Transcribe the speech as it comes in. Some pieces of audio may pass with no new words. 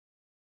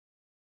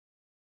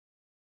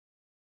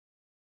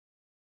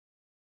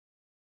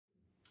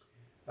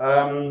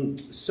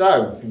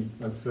So,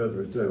 no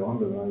further ado, I'm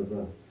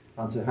going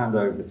to hand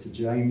over to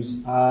James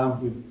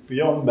with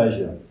Beyond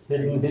Measure,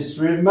 Hidden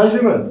History of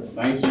Measurement.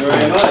 Thank you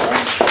very much.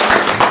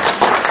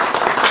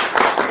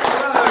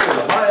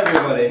 Hello, hi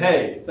everybody.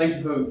 Hey,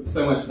 thank you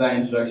so much for that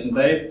introduction,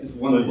 Dave. It's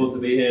wonderful to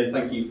be here.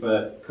 Thank you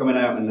for coming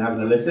out and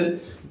having a listen.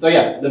 So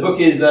yeah, the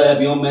book is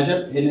Beyond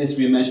Measure, Hidden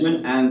History of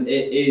Measurement, and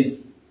it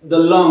is the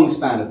long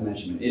span of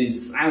measurement. It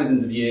is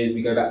thousands of years.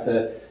 We go back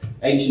to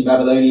ancient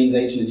Babylonians,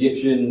 ancient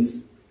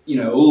Egyptians, you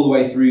know, all the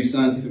way through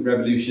scientific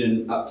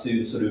revolution up to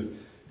the sort of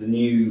the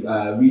new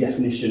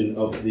redefinition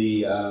of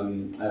the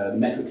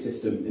metric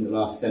system in the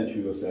last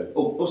century or so.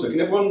 Oh, also,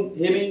 can everyone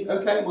hear me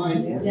okay? Am I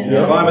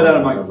fine without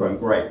a microphone?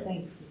 Great.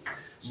 Thanks.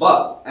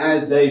 But,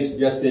 as Dave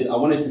suggested, I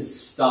wanted to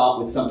start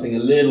with something a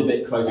little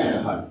bit closer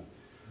to home.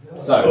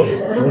 So,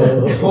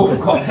 oh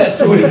God,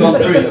 that's already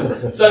gone through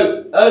them.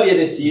 So, earlier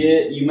this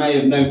year, you may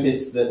have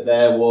noticed that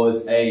there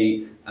was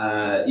a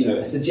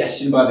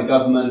suggestion by the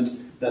government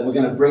that we're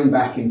going to bring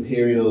back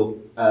imperial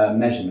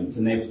measurements,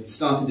 and they've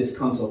started this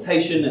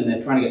consultation and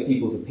they're trying to get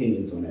people's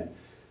opinions on it.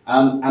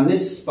 And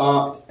this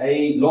sparked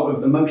a lot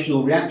of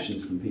emotional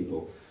reactions from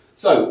people.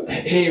 So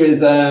here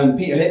is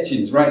Peter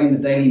Hitchens writing in the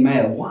Daily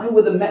Mail, "Why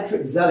were the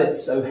metric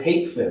zealots so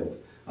hate-filled?"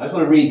 I just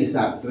want to read this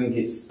out because I think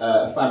it's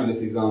a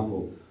fabulous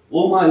example.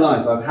 "All my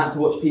life I've had to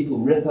watch people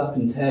rip up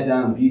and tear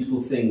down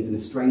beautiful things in a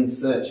strange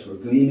search for a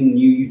gleaming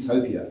new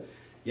utopia.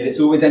 Yet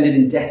it's always ended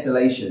in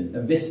desolation, a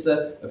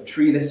vista of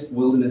treeless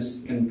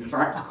wilderness and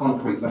cracked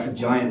concrete like a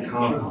giant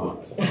car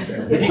cart."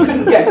 If you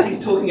couldn't guess, he's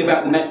talking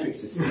about the metric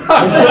system.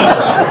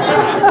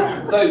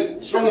 So,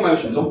 strong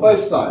emotions on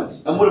both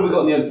sides. And what have we got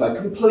on the other side?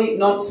 Complete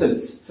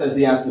nonsense, says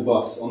the Asda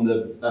boss on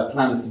the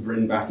plans to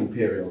bring back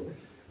Imperial.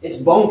 "It's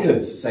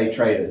bonkers," say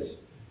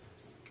traders.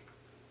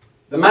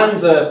 "The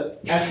man's a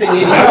effing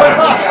idiot."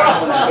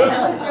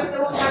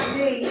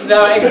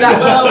 No,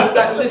 exactly.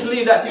 Well, let's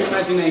leave that to your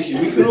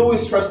imagination. We can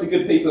always trust the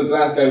good people of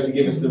Glasgow to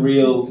give us the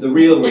real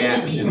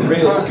reaction, the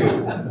real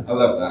scoop. I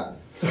love that.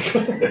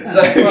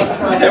 So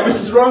there were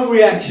strong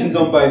reactions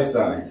on both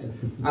sides.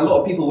 And a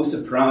lot of people were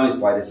surprised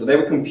by this, or they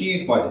were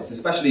confused by this.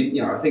 Especially,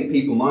 you know, I think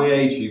people my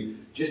age who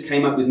just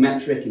came up with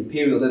metric,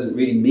 imperial doesn't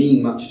really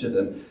mean much to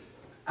them.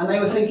 And they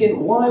were thinking,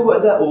 why were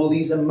there all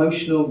these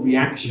emotional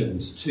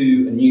reactions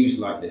to a news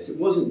like this? It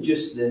wasn't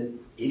just the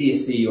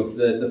idiocy of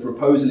the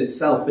proposal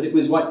itself, but it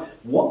was like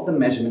what the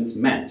measurements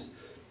meant.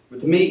 But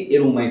to me, it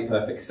all made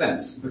perfect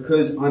sense,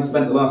 because I've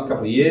spent the last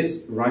couple of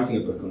years writing a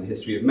book on the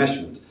history of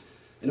measurement.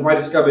 And if I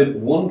discovered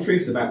one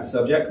truth about the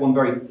subject, one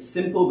very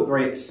simple but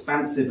very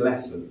expansive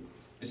lesson,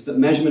 it's that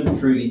measurement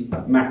truly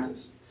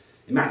matters.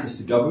 It matters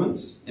to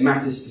governments, it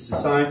matters to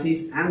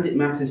societies, and it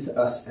matters to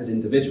us as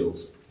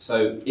individuals.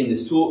 So in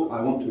this talk,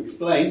 I want to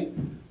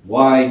explain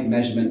why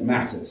measurement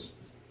matters.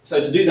 So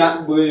to do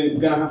that, we're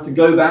going to have to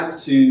go back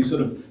to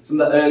sort of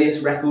some of the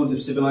earliest records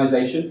of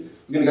civilization.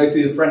 We're going to go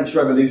through the French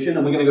Revolution,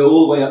 and we're going to go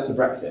all the way up to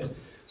Brexit.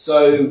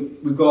 So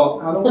we've got,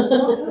 how long?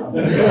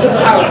 We'll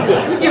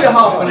give it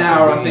half an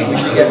hour, I think we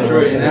should get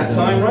through it in that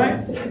time,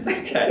 right?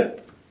 Okay.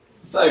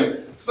 So,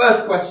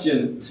 first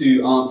question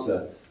to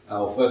answer,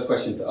 or first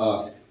question to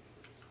ask,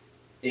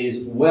 is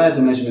where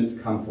do measurements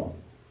come from?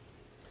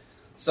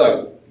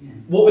 So,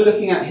 what we're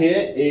looking at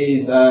here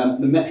is the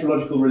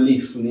meteorological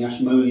relief from the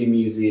Ashmolean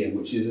Museum,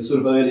 which is a sort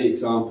of early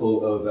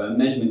example of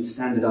measurement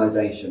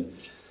standardization.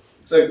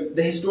 So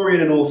the historian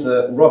and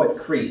author Robert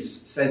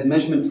Crease says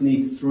measurements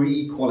need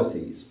three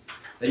qualities.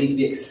 They need to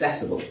be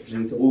accessible, they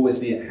need to always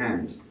be at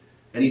hand.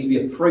 They need to be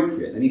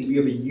appropriate, they need to be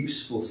of a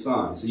useful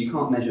size, so you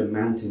can't measure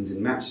mountains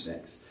in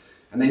matchsticks.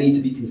 And they need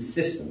to be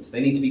consistent,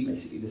 they need to be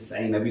basically the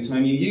same every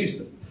time you use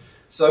them.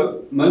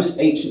 So, most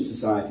ancient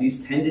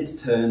societies tended to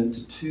turn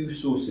to two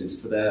sources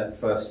for their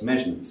first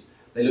measurements.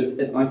 They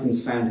looked at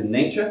items found in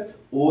nature,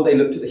 or they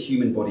looked at the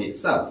human body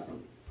itself.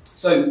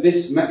 So,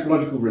 this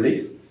meteorological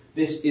relief,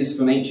 this is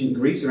from ancient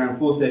Greece, around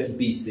 430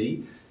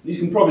 BC. You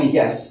can probably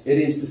guess, it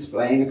is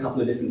displaying a couple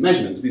of different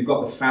measurements. We've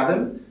got the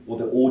fathom, or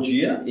the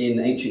orgia, in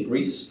ancient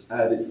Greece,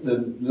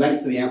 the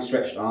length of the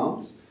outstretched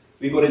arms.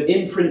 We've got an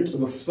imprint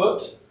of a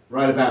foot,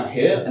 right about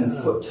here, and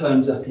foot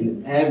turns up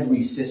in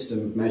every system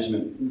of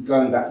measurement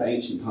going back to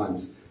ancient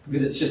times,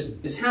 because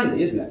it's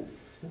handy, isn't it?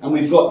 And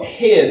we've got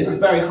here, this is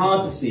very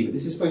hard to see, but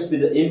this is supposed to be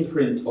the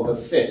imprint of a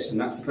fist,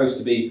 and that's supposed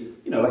to be,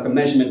 you know, like a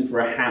measurement for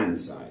a hand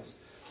size.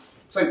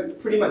 So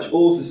pretty much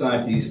all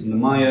societies, from the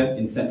Maya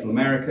in Central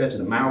America to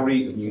the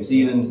Maori of New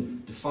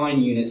Zealand,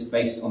 define units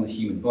based on the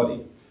human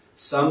body.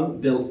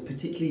 Some built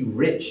particularly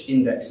rich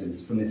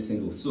indexes from this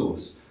single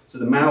source. So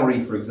the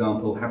Maori, for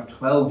example, have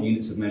 12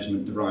 units of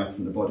measurement derived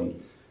from the body.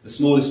 The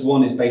smallest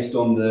one is based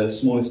on the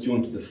smallest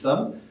joint of the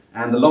thumb,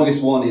 and the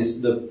longest one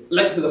is the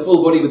length of the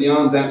full body with the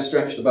arms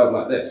outstretched above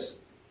like this.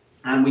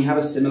 And we have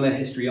a similar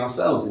history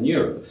ourselves in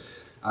Europe.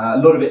 A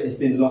lot of it has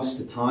been lost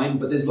to time,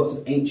 but there's lots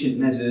of ancient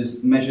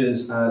measures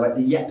like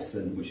the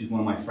yepsen, which is one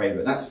of my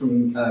favourite. That's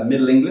from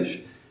Middle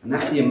English, and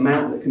that's the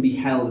amount that can be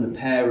held in a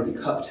pair of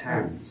cupped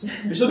hands.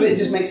 Which sort of, it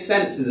just makes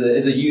sense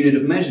as a unit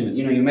of measurement.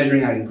 You know, you're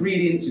measuring out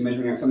ingredients, you're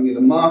measuring out something at the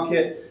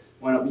market,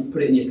 why not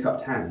put it in your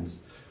cupped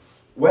hands?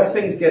 Where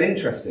things get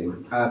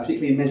interesting,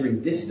 particularly in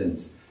measuring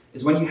distance,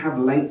 is when you have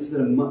lengths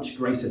that are much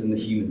greater than the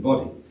human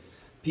body.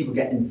 People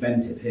get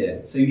inventive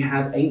here. So you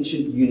have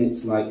ancient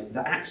units like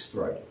the axe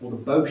throw or the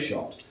bow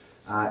shot.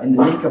 In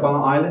the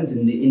Nicobar Islands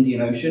in the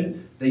Indian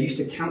Ocean, they used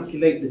to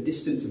calculate the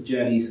distance of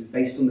journeys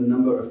based on the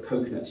number of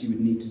coconuts you would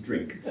need to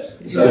drink.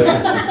 So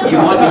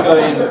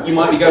you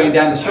might be going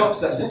down the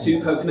shops, that's a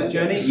 2 coconut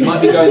journey. You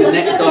might be going the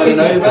next island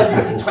over,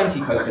 that's a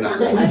 20 coconut.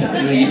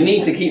 You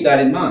need to keep that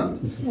in mind.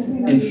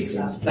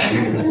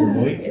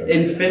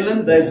 In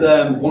Finland, there's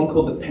one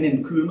called the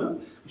Peninkulma,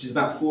 which is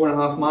about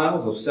 4.5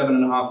 miles or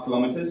 7.5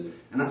 kilometers,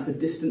 and that's the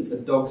distance a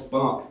dog's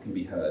bark can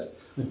be heard.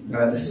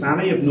 The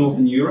Sami of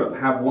Northern Europe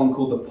have one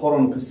called the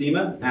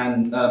Poronkusima,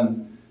 and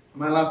am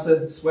I allowed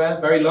to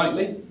swear very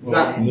lightly? Is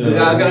that going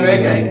to be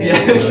okay?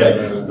 Yeah,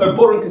 okay. So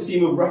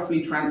Poronkusima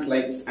roughly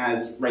translates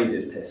as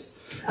reindeer's piss.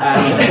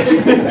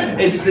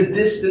 It's the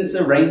distance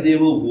a reindeer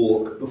will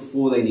walk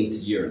before they need to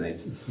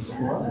urinate.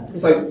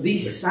 So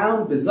these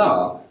sound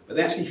bizarre, but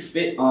they actually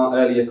fit our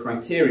earlier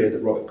criteria that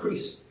Robert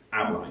Crease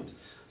outlined.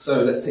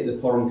 So let's take the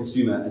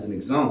Poronkusima as an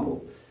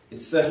example.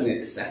 It's certainly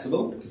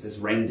accessible because there's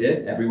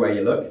reindeer everywhere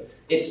you look.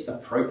 It's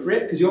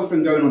appropriate because you're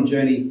often going on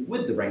journey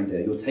with the reindeer.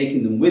 You're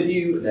taking them with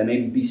you, they're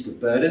maybe beast of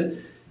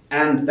burden.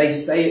 And they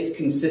say it's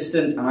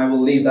consistent, and I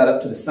will leave that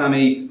up to the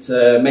Sami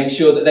to make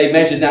sure that they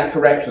measured that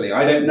correctly.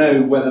 I don't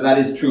know whether that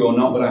is true or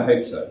not, but I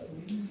hope so.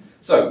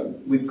 So,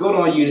 we've got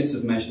our units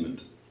of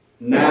measurement.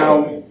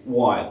 Now,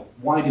 why?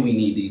 Why do we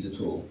need these at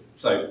all?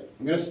 So,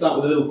 I'm going to start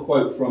with a little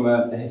quote from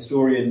a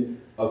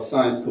historian of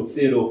science called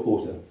Theodore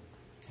Porter.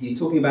 He's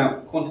talking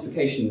about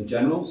quantification in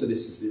general, so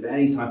this is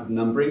any type of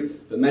numbering,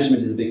 but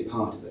measurement is a big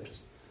part of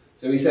this.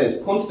 So he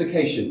says,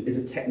 quantification is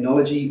a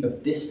technology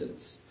of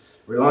distance.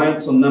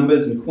 Reliance on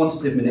numbers and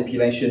quantitative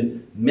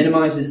manipulation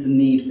minimizes the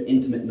need for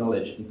intimate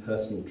knowledge and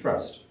personal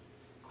trust.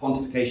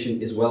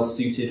 Quantification is well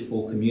suited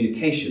for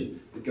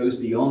communication that goes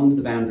beyond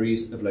the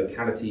boundaries of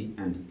locality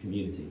and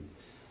community.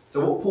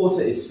 So what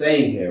Porter is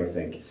saying here, I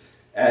think,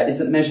 is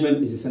that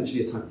measurement is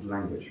essentially a type of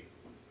language.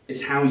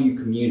 It's how you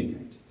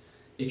communicate.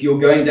 If you're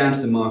going down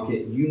to the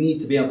market, you need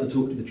to be able to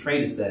talk to the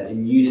traders there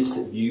in units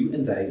that you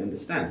and they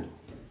understand.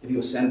 If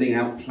you're sending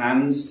out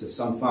plans to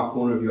some far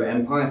corner of your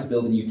empire to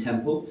build a new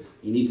temple,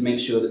 you need to make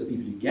sure that the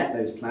people who get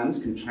those plans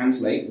can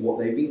translate what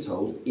they've been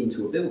told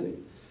into a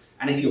building.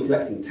 And if you're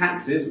collecting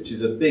taxes, which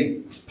is a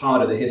big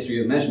part of the history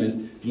of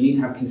measurement, you need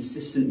to have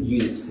consistent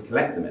units to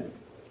collect them in.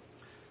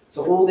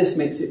 So all this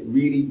makes it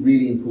really,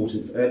 really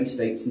important for early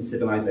states and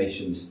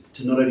civilizations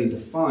to not only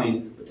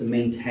define, but to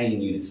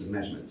maintain units of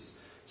measurements.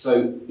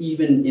 So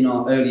even in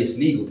our earliest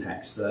legal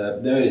text,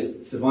 the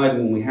earliest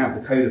surviving one we have,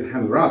 the Code of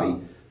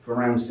Hammurabi, from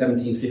around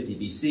 1750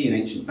 BC in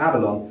ancient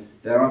Babylon,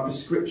 there are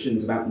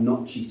prescriptions about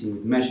not cheating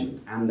with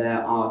measurement, and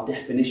there are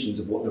definitions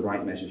of what the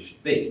right measures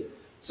should be.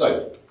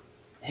 So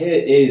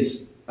here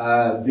is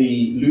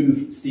the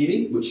Louvre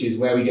stele, which is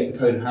where we get the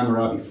Code of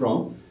Hammurabi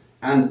from.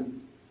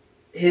 And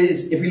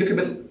here's, if we look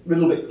a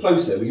little bit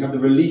closer, we have the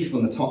relief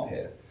on the top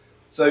here.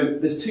 So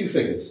there's 2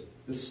 figures.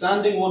 The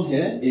standing one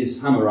here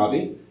is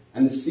Hammurabi,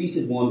 and the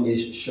seated one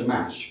is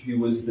Shamash, who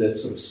was the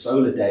sort of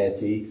solar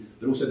deity,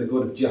 but also the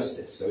god of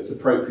justice. So it's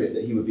appropriate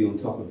that he would be on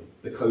top of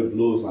the code of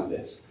laws like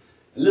this.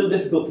 A little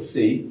difficult to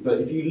see, but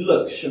if you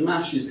look,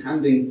 Shamash is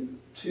handing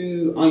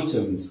 2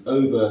 items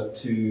over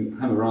to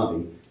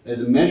Hammurabi.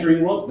 There's a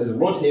measuring rod, there's a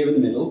rod here in the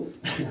middle,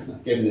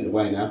 I've given it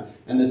away now,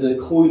 and there's a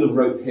coil of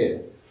rope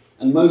here.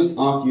 And most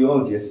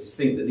archaeologists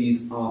think that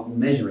these are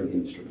measuring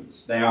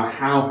instruments. They are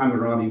how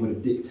Hammurabi would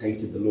have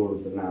dictated the law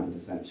of the land,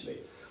 essentially.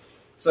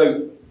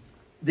 So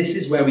this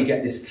is where we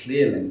get this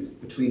clear link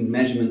between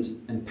measurement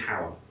and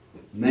power,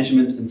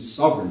 measurement and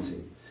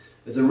sovereignty.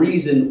 There's a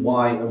reason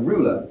why a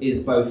ruler is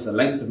both a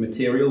length of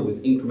material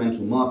with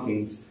incremental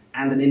markings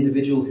and an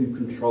individual who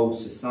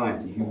controls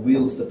society, who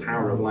wields the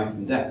power of life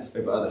and death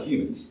over other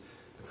humans.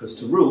 Because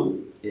to rule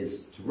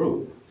is to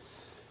rule.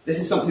 This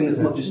is something that's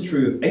not just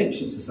true of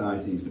ancient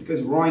societies, but it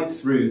goes right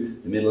through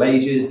the Middle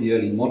Ages, the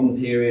early modern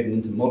period, and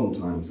into modern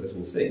times, as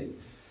we'll see.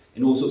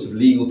 In all sorts of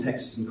legal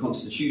texts and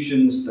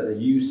constitutions that are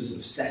used to sort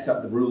of set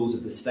up the rules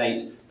of the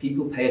state,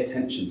 people pay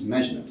attention to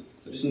measurement.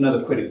 So just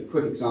another quick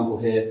example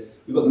here.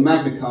 We've got the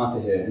Magna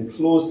Carta here. In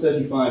clause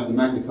 35 of the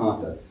Magna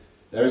Carta,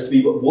 there is to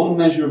be but 1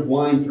 measure of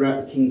wine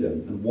throughout the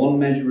kingdom, and 1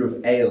 measure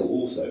of ale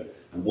also,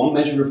 and 1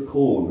 measure of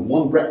corn, and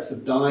 1 breadth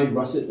of dyed,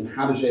 russet, and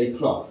haberdashery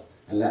cloth,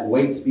 and let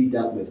weights be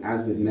dealt with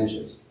as with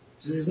measures.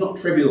 So this is not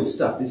trivial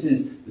stuff. This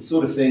is the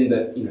sort of thing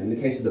that, in the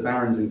case of the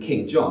barons and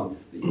King John,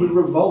 that you would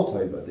revolt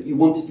over, that you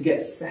wanted to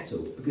get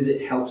settled because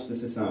it helps the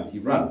society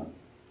run.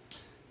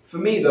 For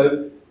me,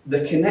 though,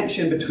 the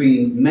connection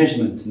between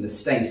measurement and the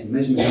state, and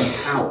measurement and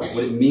power,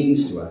 what it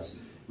means to us,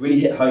 really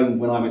hit home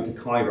when I went to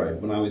Cairo,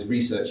 when I was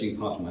researching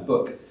part of my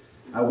book.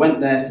 I went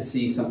there to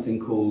see something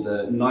called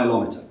a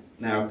nilometer.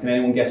 Now, can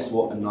anyone guess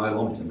what a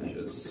nilometer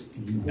measures?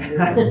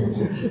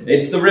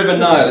 It's the River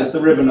Nile, it's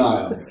the River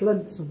Nile. The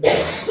floods.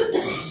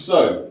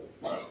 So,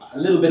 a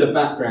little bit of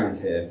background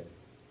here.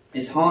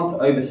 It's hard to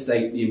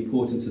overstate the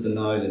importance of the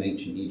Nile in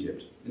ancient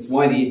Egypt. It's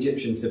why the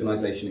Egyptian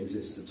civilization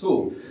exists at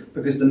all,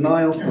 because the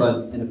Nile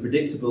floods in a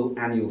predictable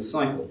annual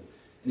cycle,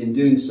 and in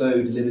doing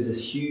so delivers a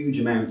huge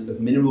amount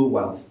of mineral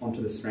wealth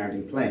onto the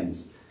surrounding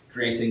plains,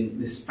 creating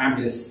this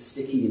fabulous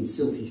sticky and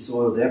silty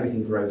soil that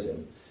everything grows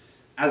in.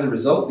 As a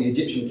result, the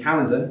Egyptian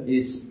calendar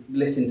is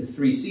split into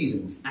 3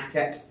 seasons,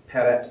 Akhet,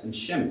 Peret and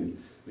Shemu,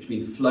 which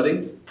mean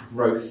flooding,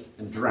 growth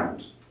and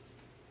drought.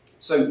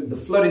 So the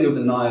flooding of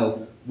the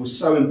Nile was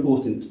so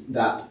important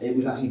that it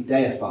was actually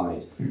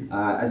deified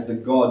as the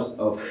god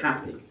of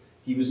happy.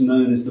 He was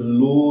known as the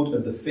lord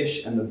of the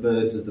fish and the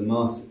birds of the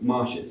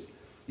marshes.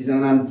 He's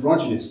an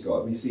androgynous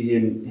god. We see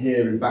him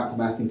here in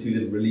back-to-back in 2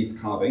 little relief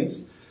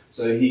carvings.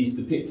 So he's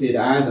depicted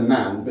as a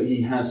man, but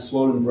he has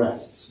swollen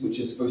breasts, which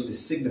are supposed to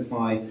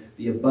signify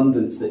the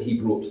abundance that he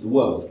brought to the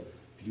world.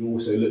 If you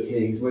also look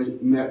here, he's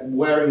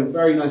wearing a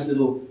very nice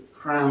little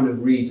crown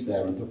of reeds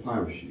there and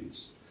papyrus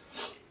shoots.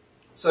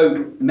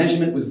 So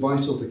measurement was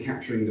vital to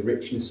capturing the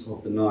richness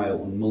of the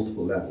Nile on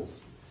multiple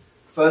levels.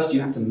 First, you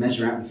had to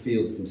measure out the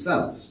fields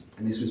themselves,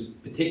 and this was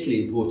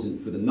particularly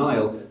important for the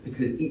Nile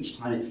because each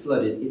time it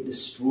flooded, it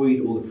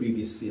destroyed all the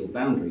previous field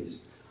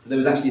boundaries. So there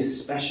was actually a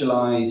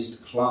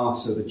specialised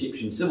class of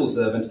Egyptian civil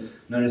servant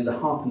known as the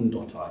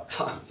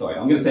harpendonoptai. Sorry,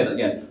 I'm going to say that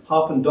again.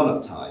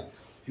 Harpendonoptai,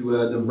 who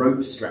were the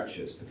rope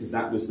stretchers, because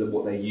that was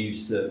what they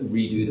used to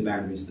redo the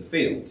boundaries of the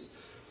fields.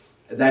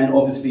 Then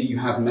obviously you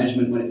have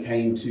measurement when it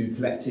came to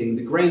collecting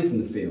the grain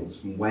from the fields,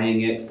 from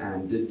weighing it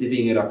and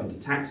divvying it up into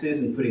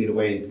taxes and putting it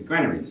away into the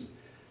granaries.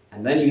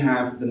 And then you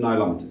have the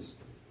nilometers.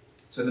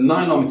 So the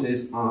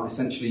nilometers are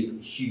essentially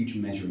huge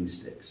measuring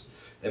sticks.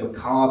 They were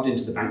carved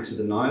into the banks of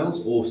the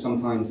Niles, or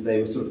sometimes they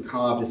were sort of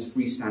carved as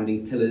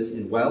freestanding pillars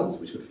in wells,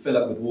 which would fill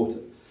up with water.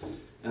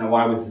 And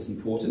why was this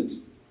important?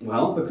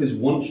 Well, because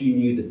once you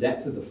knew the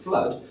depth of the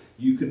flood,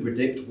 you could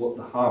predict what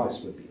the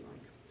harvest would be like.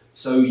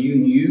 So you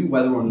knew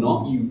whether or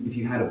not, if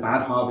you had a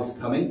bad harvest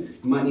coming,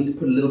 you might need to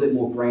put a little bit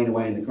more grain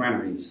away in the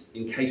granaries,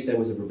 in case there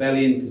was a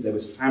rebellion, because there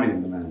was famine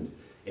in the land.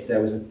 If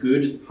there was a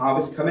good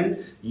harvest coming,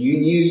 you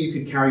knew you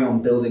could carry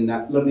on building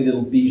that lovely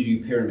little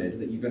bijou pyramid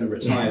that you're going to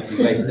retire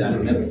to later down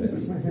in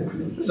Memphis.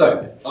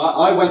 So,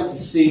 I went to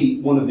see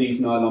one of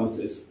these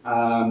nilometers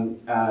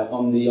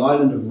on the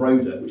island of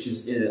Rhoda, which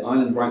is an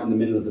island right in the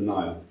middle of the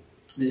Nile.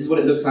 This is what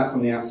it looks like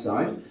from the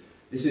outside.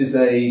 This is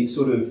a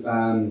sort of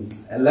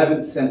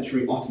 11th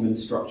century Ottoman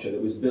structure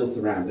that was built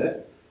around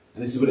it.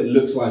 And this is what it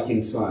looks like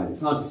inside.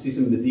 It's hard to see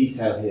some of the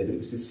detail here, but it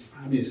was this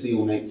fabulously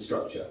ornate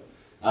structure.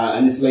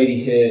 And this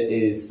lady here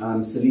is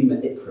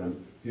Salima Ikram,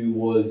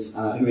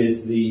 who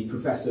is the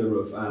professor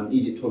of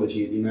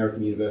Egyptology at the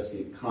American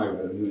University at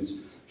Cairo, and who was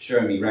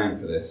showing me around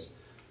for this.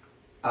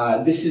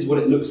 This is what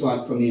it looks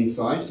like from the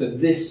inside. So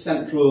this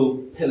central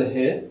pillar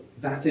here,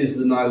 that is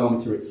the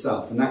nilometer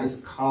itself, and that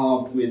is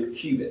carved with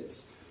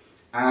cubits.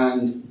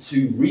 And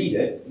to read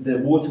it, the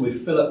water would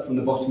fill up from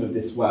the bottom of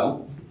this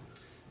well,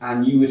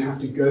 and you would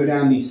have to go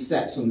down these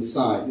steps on the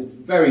side. It's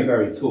very,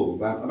 very tall,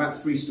 about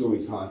 3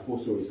 stories high, 4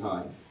 stories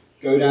high.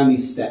 Go down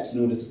these steps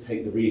in order to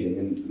take the reading,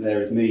 and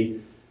there is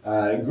me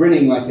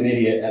grinning like an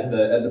idiot at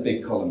the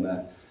big column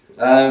there.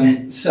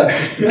 So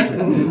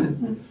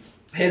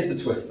here's the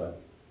twist though.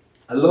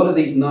 A lot of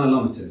these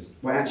nilometers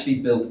were actually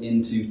built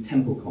into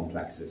temple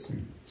complexes.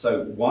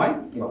 So why?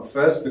 Well,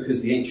 first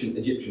because the ancient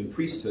Egyptian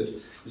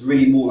priesthood was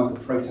really more like a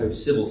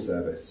proto-civil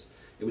service.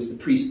 It was the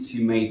priests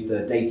who made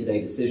the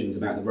day-to-day decisions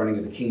about the running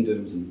of the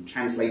kingdoms and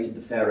translated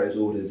the pharaoh's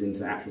orders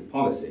into actual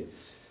policy.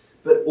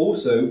 But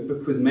also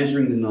because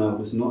measuring the Nile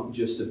was not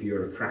just a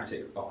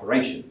bureaucratic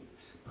operation.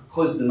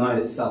 Because the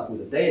Nile itself was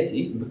a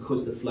deity, and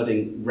because the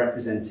flooding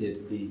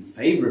represented the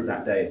favour of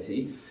that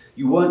deity,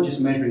 you weren't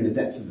just measuring the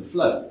depth of the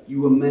flood,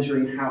 you were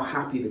measuring how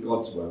happy the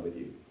gods were with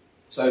you.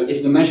 So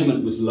if the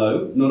measurement was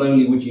low, not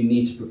only would you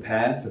need to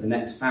prepare for the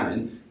next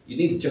famine, you'd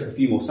need to chuck a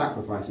few more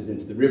sacrifices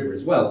into the river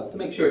as well to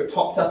make sure it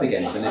topped up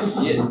again for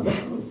next year.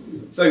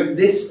 So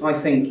this, I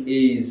think,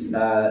 is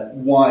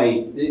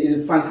it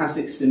is a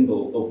fantastic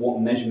symbol of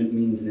what measurement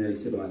means in early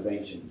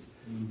civilizations.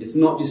 It's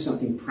not just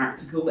something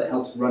practical that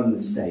helps run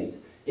the state.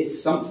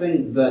 It's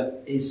something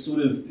that is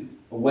sort of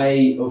a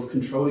way of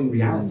controlling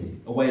reality,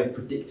 a way of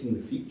predicting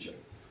the future.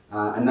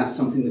 And that's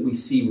something that we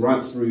see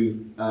right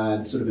through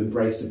the sort of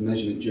embrace of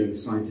measurement during the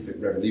scientific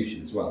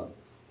revolution as well.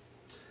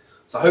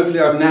 So hopefully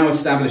I've now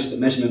established that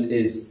measurement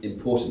is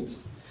important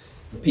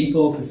for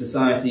people, for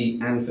society,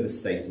 and for the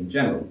state in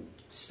general.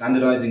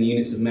 Standardising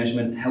units of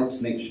measurement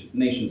helps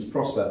nations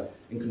prosper,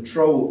 and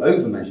control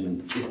over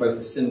measurement is both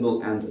a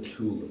symbol and a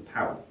tool of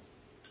power.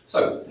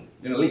 So,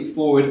 we're going to leap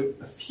forward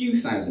a few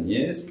thousand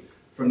years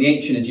from the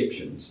ancient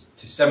Egyptians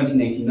to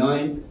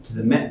 1789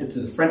 to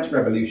the French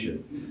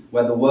Revolution,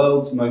 where the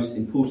world's most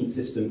important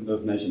system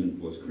of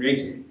measurement was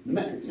created, the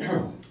metric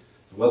system.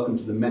 So welcome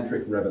to the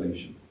metric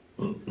revolution.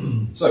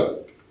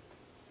 So,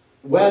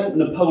 when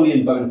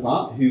Napoleon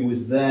Bonaparte, who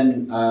was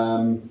then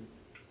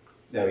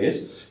there he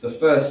is, the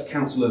first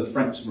Council of the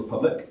French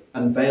Republic,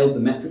 unveiled the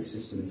metric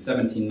system in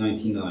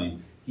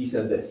 1799. He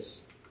said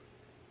this: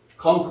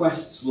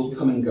 "Conquests will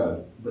come and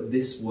go, but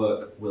this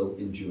work will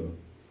endure."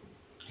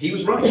 He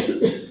was right.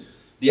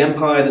 The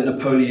empire that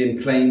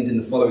Napoleon claimed in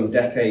the following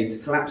decades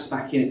collapsed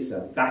back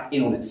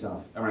in on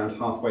itself around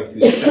halfway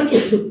through the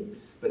century.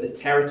 But the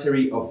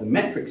territory of the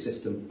metric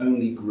system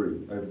only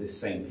grew over this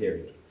same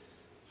period.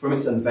 From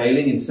its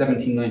unveiling in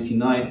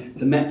 1799,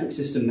 the metric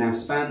system now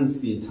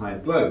spans the entire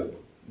globe,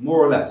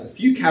 more or less. A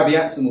few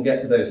caveats, and we'll get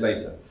to those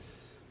later.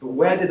 But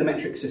where did the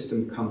metric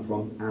system come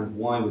from, and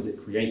why was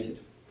it created?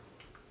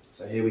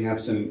 So here we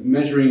have some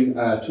measuring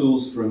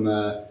tools from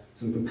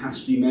some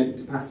capacity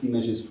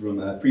measures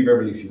from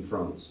pre-revolution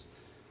France.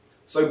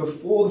 So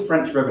before the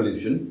French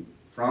Revolution,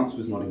 France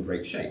was not in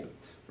great shape,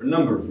 for a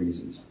number of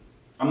reasons.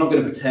 I'm not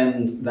going to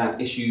pretend that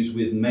issues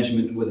with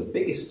measurement were the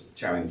biggest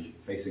challenge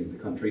facing the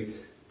country,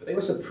 but they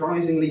were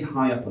surprisingly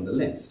high up on the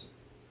list.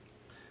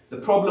 The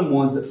problem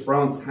was that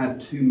France had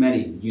too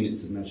many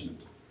units of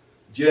measurement.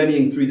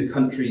 Journeying through the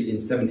country in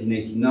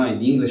 1789,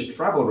 the English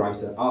travel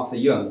writer Arthur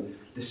Young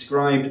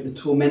described the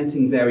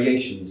tormenting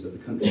variations of the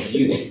country's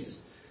units.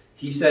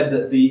 He said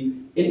that the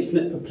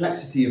infinite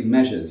perplexity of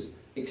measures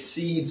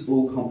exceeds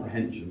all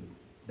comprehension.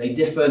 They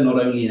differ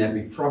not only in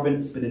every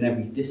province, but in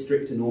every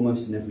district and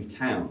almost in every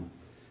town.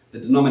 The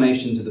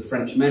denominations of the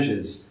French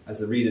measures, as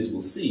the readers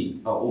will see,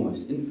 are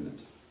almost infinite.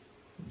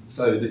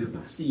 So the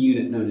capacity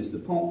unit known as the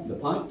pint,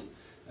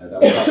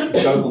 that was that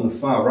globe on the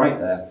far right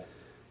there,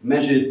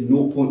 measured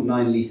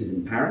 0.9 litres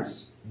in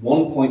Paris,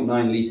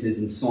 1.9 litres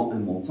in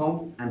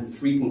Saint-and-Montan, and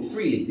 3.3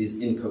 litres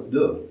in Côte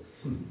d'Or.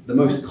 The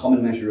most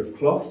common measure of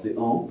cloth, the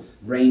an,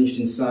 ranged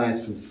in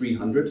size from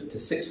 300 to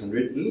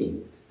 600 lis.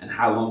 And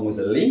how long was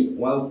a lis?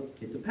 Well,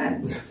 it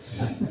depends.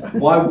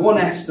 By one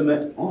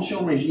estimate,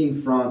 Ancien Regime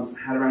France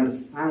had around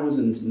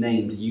 1,000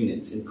 named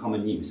units in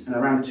common use and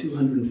around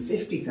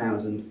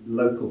 250,000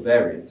 local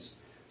variants.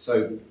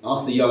 So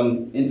Arthur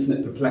Young,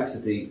 infinite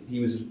perplexity, he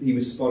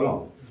was spot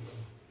on.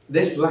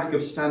 This lack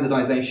of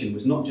standardisation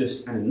was not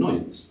just an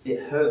annoyance,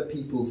 it hurt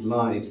people's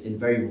lives in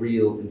very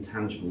real and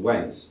tangible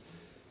ways.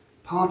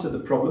 Part of the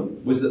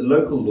problem was that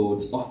local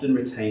lords often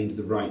retained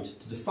the right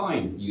to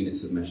define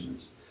units of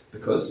measurement.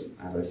 Because,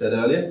 as I said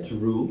earlier, to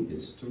rule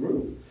is to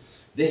rule.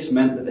 This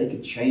meant that they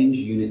could change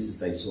units as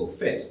they saw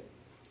fit.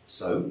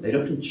 So they'd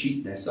often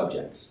cheat their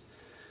subjects.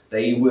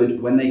 They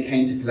would, when they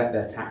came to collect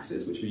their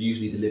taxes, which were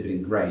usually delivered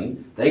in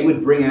grain, they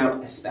would bring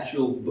out a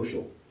special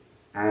bushel.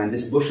 And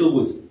this bushel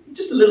was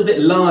just a little bit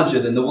larger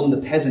than the one the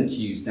peasants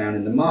used down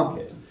in the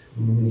market.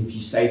 And if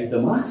you say to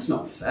them, well, that's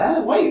not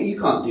fair, why you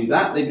can't do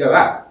that? They'd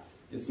go,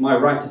 it's my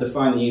right to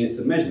define the units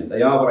of measurement.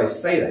 They are what I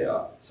say they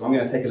are, so I'm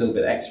going to take a little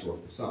bit extra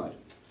off the side.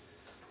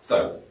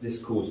 So,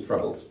 this caused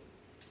troubles.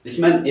 This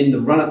meant in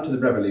the run-up to the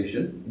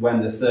revolution,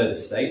 when the Third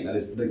Estate, that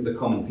is the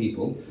common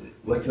people,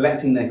 were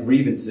collecting their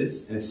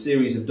grievances in a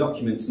series of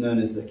documents known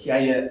as the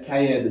Cahier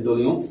de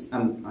Doléances,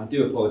 and I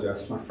do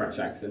apologise for my French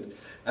accent.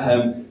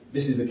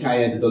 This is the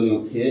Cahier de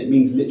Doléances here. It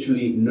means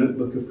literally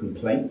notebook of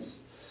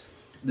complaints.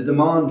 The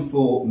demand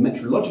for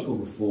metrological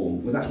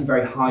reform was actually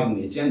very high on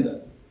the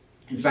agenda.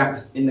 In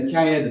fact, in the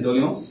Cahier de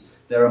Doléances,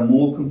 there are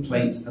more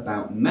complaints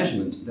about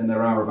measurement than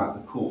there are about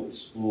the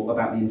courts or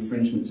about the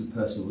infringements of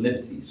personal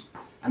liberties.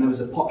 And there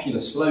was a popular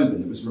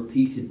slogan that was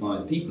repeated by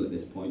the people at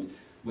this point,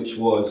 which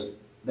was,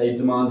 they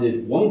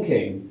demanded one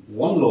king,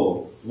 one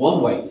law,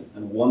 one weight,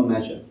 and one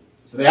measure.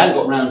 So they hadn't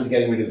got round to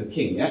getting rid of the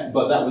king yet,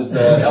 but that was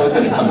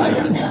going to come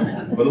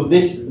later. But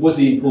this was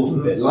the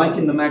important bit. Like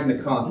in the Magna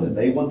Carta,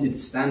 they wanted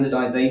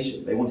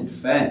standardisation, they wanted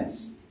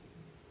fairness.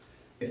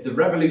 If the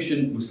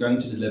revolution was going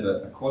to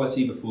deliver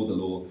equality before the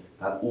law,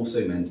 that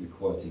also meant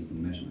equality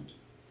in measurement.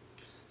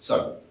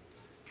 So,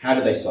 how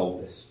did they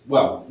solve this?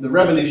 Well, the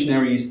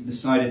revolutionaries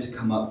decided to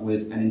come up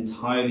with an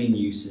entirely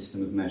new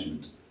system of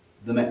measurement,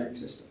 the metric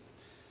system.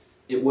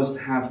 It was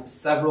to have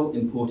several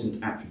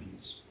important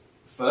attributes.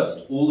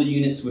 First, all the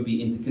units would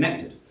be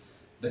interconnected.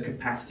 The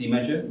capacity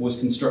measure was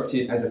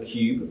constructed as a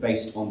cube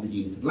based on the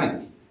unit of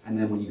length, and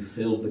then when you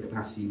filled the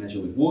capacity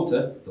measure with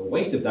water, the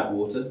weight of that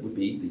water would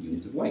be the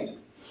unit of weight.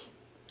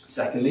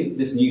 Secondly,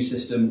 this new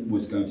system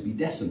was going to be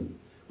decimal,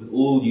 with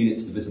all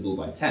units divisible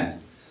by 10.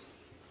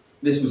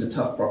 This was a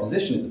tough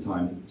proposition at the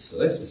time,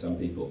 still is for some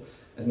people,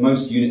 as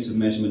most units of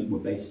measurement were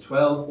base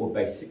 12 or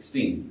base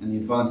 16, and the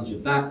advantage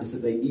of that is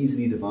that they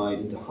easily divide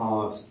into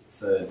halves,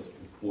 thirds,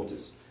 and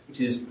quarters, which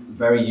is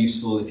very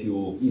useful if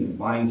you're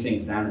buying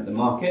things down at the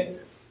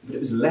market, but it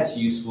was less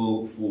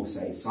useful for,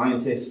 say,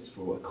 scientists,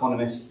 for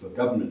economists, for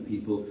government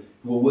people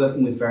who were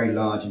working with very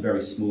large and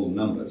very small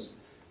numbers.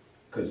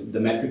 Because the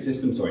metric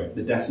system,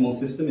 the decimal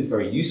system is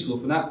very useful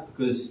for that,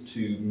 because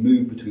to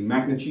move between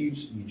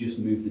magnitudes, you just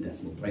move the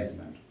decimal place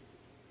around.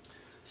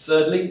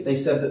 Thirdly, they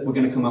said that we're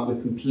going to come up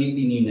with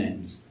completely new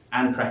names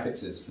and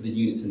prefixes for the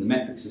units in the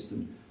metric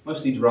system,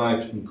 mostly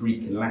derived from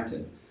Greek and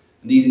Latin.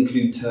 And these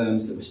include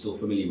terms that we're still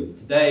familiar with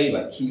today,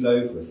 like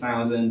kilo for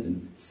 1,000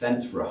 and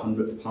cent for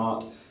 100th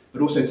part,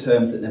 but also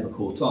terms that never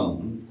caught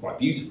on, quite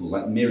beautiful,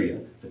 like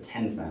myria for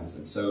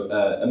 10,000. So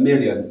a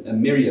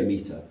myria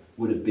meter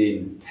would have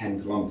been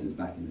 10 kilometres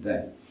back in the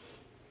day.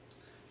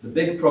 The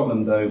big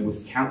problem, though,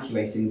 was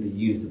calculating the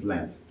unit of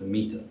length, the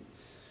metre.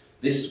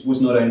 This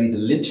was not only the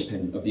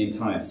linchpin of the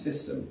entire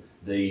system,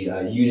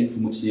 the unit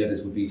from which the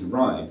others would be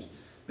derived,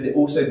 but it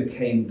also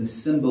became the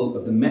symbol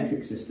of the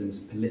metric system's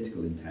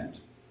political intent.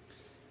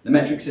 The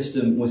metric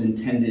system was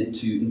intended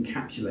to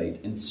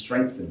encapsulate and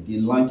strengthen the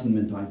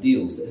Enlightenment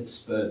ideals that had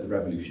spurred the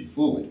revolution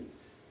forward.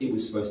 It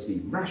was supposed to be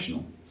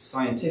rational,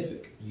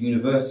 scientific,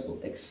 universal,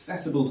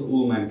 accessible to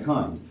all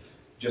mankind,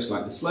 just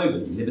like the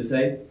slogan,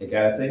 liberté,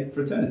 égalité,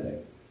 fraternité.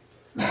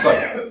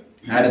 So,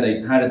 how did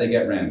they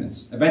get around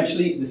this?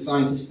 Eventually, the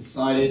scientists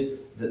decided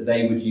that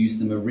they would use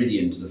the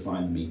meridian to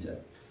define the meter.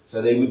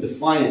 So they would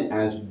define it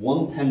as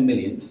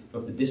 1/10,000,000th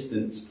of the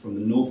distance from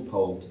the North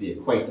Pole to the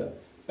equator,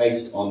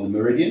 based on the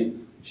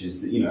meridian, which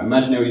is the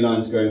imaginary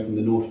lines going from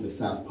the North to the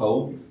South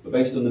Pole, but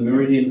based on the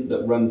meridian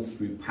that runs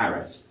through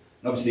Paris.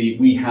 And obviously,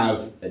 we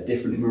have a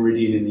different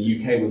meridian in the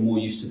UK. We're more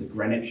used to the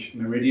Greenwich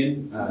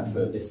meridian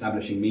for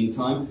establishing mean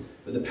time.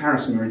 But the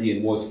Paris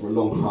meridian was, for a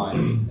long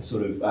time,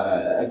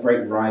 a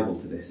great rival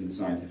to this in the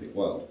scientific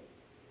world.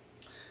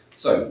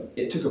 So,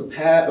 it took a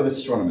pair of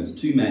astronomers,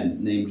 two men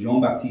named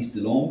Jean-Baptiste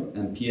Delambre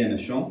and Pierre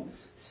Nechon,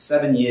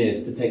 7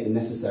 years to take the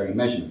necessary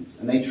measurements.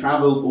 And they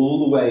travelled all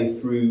the way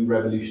through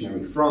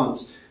revolutionary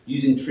France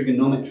using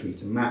trigonometry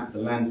to map the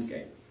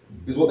landscape.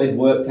 Because what they'd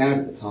worked out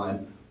at the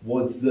time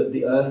was that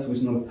the Earth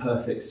was not a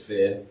perfect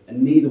sphere,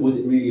 and neither was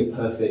it really a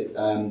perfect,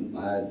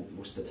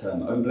 what's the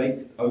term,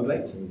 oblate?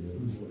 Oblate?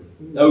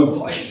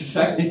 Ovoid,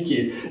 thank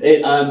you.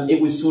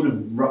 It was sort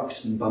of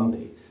rucked and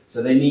bumpy.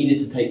 So they needed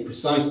to take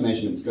precise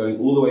measurements going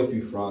all the way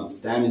through France,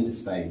 down into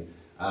Spain,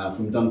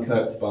 from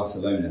Dunkirk to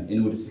Barcelona,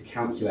 in order to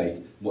calculate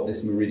what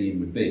this meridian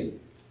would be.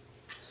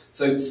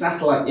 So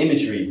satellite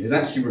imagery has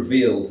actually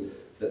revealed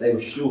that they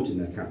were short in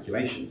their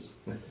calculations.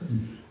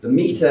 The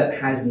meter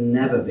has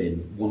never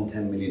been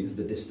 1/10,000,000th of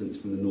the distance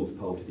from the North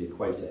Pole to the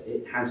equator.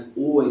 It has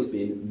always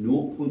been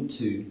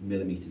 0.2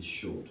 millimetres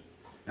short.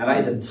 Now that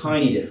is a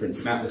tiny difference,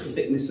 about the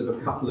thickness of a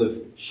couple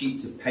of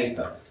sheets of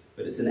paper,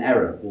 but it's an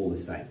error all the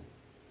same.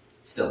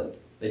 Still,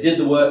 they did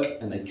the work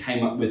and they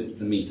came up with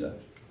the meter.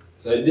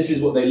 So this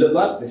is what they look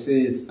like. This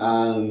is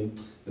the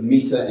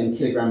meter and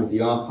kilogram of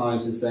the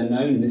archives as they're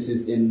known. This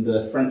is in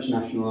the French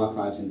National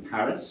Archives in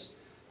Paris.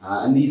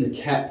 And these are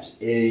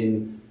kept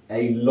in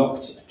a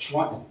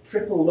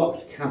triple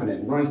locked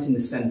cabinet right in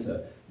the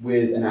centre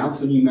with an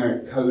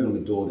alphanumeric code on the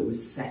door that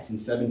was set in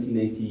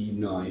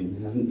 1789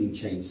 and hasn't been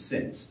changed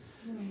since.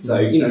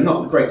 So,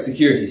 not great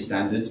security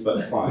standards,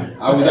 but fine.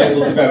 I was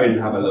able to go in and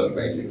have a look,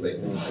 basically.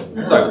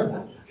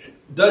 So,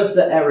 does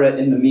the error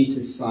in the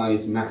meter's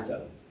size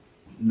matter?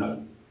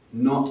 No,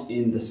 not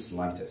in the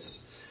slightest.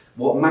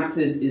 What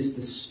matters is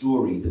the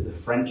story that the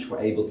French were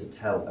able to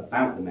tell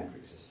about the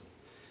metric system,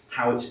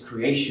 how its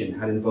creation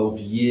had involved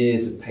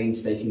years of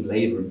painstaking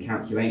labour and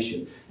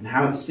calculation, and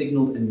how it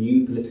signalled a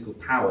new political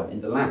power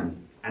in the land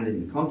and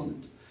in the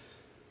continent.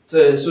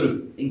 To sort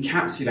of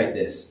encapsulate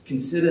this,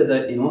 consider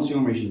that in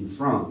Ancien Régime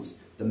France,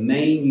 the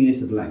main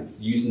unit of length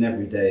used in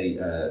everyday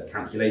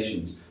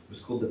calculations was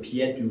called the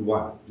pied du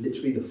roi,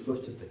 literally the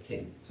foot of the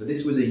king. So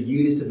this was a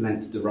unit of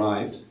length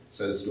derived,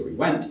 so the story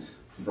went,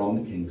 from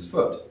the king's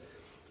foot.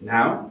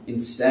 Now,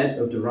 instead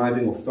of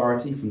deriving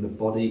authority from the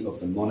body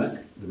of the monarch,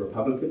 the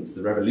Republicans,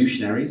 the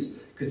revolutionaries,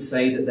 could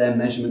say that their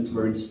measurements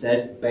were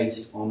instead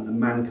based on a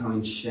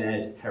mankind's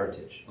shared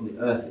heritage, on the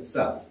earth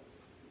itself.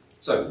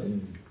 So,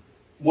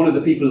 one of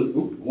the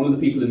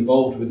people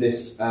involved with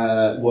this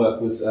work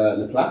was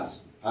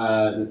Laplace,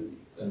 the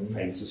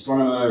famous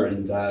astronomer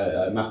and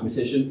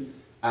mathematician.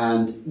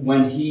 And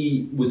when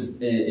he was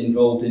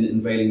involved in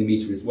unveiling the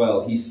meter as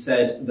well, he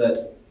said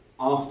that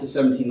after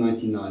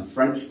 1799,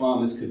 French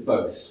farmers could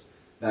boast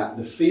that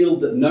the field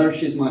that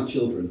nourishes my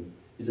children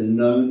is a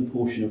known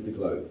portion of the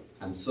globe,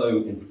 and so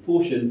in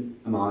proportion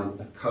am I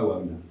a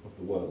co-owner of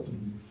the world.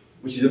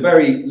 Which is a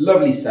very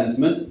lovely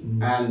sentiment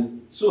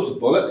and sort of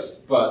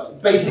bollocks,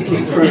 but basically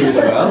true as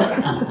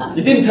well.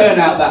 It didn't turn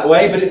out that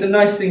way, but it's a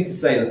nice thing to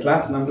say,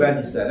 Laplace, and I'm glad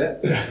you said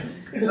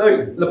it.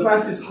 So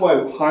Laplace's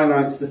quote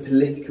highlights the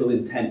political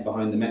intent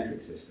behind the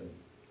metric system.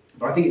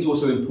 But I think it's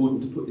also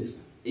important to put this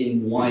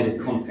in wider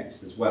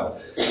context as well.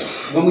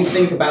 When we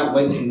think about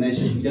weights and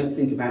measures, we don't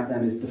think about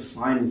them as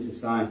defining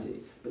society.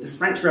 But the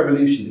French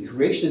Revolution, the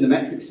creation of the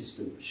metric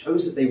system,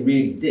 shows that they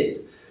really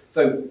did.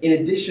 So in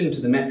addition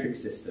to the metric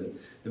system,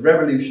 the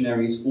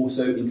revolutionaries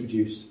also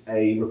introduced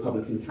a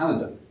republican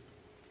calendar.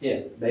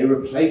 Here, they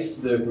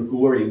replaced the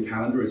Gregorian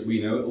calendar, as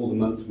we know it, all the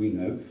months we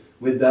know,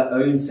 with their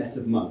own set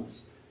of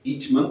months.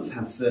 Each month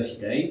had 30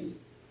 days,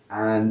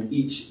 and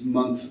each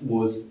month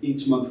was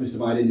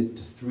divided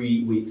into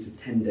 3 weeks of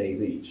 10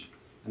 days each.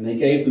 And they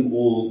gave them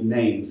all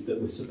names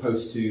that were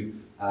supposed to,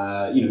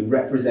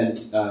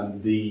 represent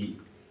the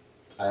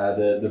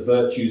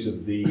virtues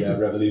of the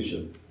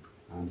revolution.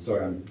 I'm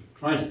sorry, I'm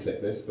trying to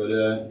click this, but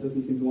it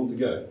doesn't seem to want to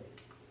go.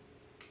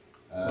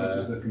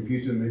 The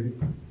computer, maybe?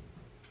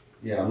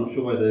 Yeah, I'm not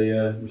sure where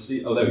the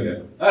receipt... Oh, there we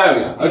go. Oh,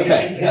 yeah,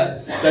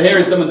 okay. So here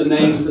are some of the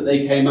names that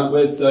they came up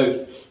with.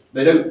 So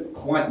they don't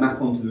quite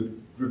map onto the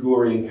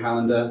Gregorian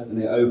calendar,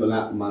 and they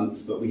overlap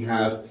months, but we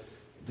have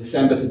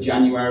December to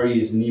January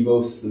is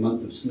Nivos, the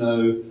month of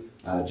snow.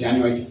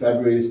 January to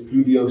February is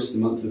pluviose, the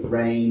month of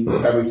rain.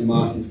 February to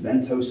March is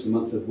ventos, the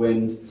month of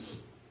wind.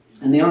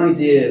 And the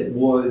idea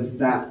was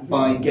that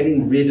by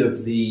getting rid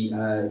of the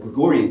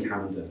Gregorian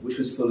calendar, which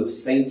was full of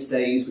saints'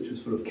 days, which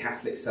was full of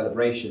Catholic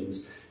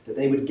celebrations, that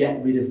they would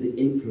get rid of the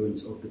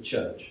influence of the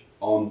church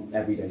on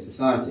everyday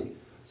society.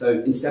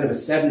 So instead of a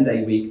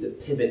 7-day week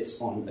that pivots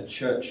on a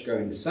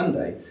church-going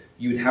Sunday,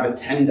 you would have a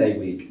 10-day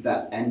week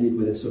that ended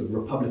with a sort of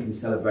Republican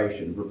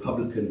celebration,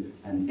 Republican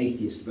and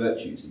atheist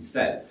virtues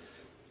instead.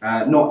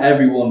 Not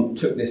everyone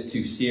took this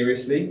too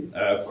seriously,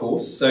 of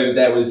course. So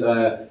there was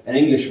an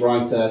English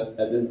writer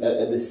at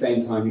the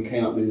same time who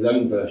came up with his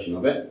own version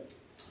of it.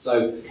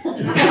 So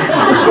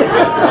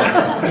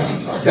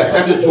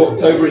September to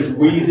October is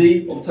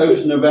wheezy, October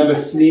to November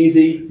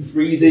sneezy,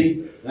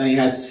 freezy. Then he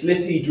has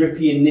slippy,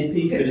 drippy and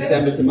nippy for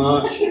December to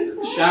March.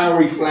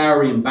 Showery,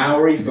 flowery and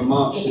bowery from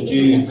March to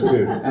June.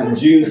 And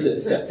June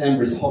to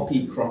September is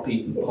hoppy,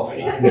 croppy and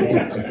poppy.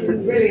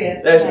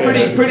 Brilliant. That's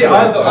pretty. I think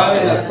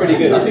that's pretty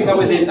good. I think that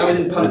was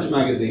in Punch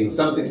magazine or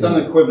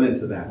something equivalent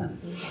to that.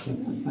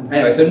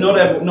 Anyway, so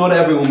not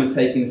everyone was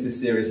taking this as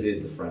seriously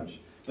as the French.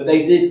 But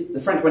they did. The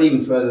French went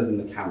even further than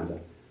the calendar.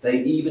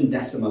 They even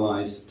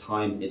decimalised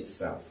time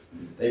itself.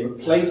 They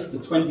replaced the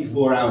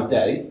 24-hour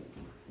day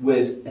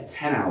with a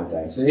 10-hour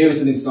day. So here is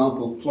an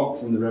example clock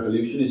from the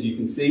Revolution, as you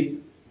can see.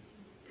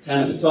 10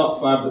 at the top,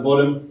 5 at the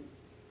bottom.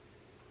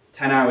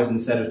 10 hours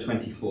instead of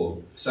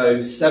 24.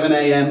 So 7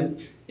 AM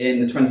in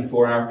the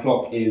 24-hour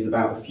clock is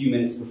about a few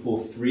minutes before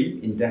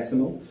 3 in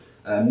decimal.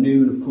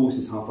 Noon, of course,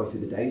 is halfway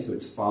through the day, so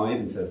it's 5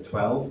 instead of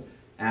 12.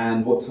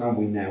 And what time are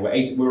we now?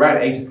 We're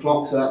at 8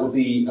 o'clock, so that would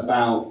be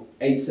about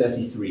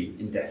 8:33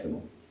 in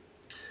decimal.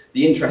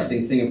 The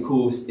interesting thing, of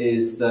course,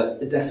 is that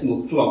a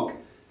decimal clock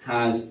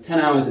has 10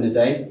 hours in a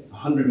day,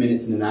 100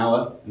 minutes in an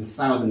hour, and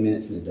 1,000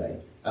 minutes in a day.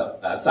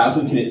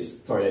 1,000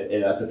 minutes, sorry,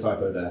 that's a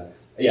typo there.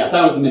 Yeah,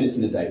 1,000 minutes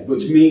in a day,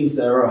 which means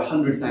there are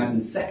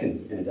 100,000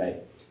 seconds in a day,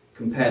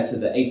 compared to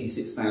the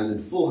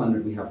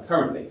 86,400 we have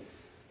currently.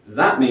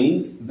 That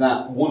means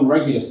that one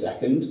regular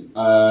second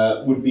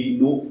would be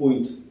 0.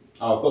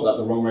 Oh, I've got that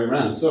the wrong way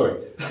around,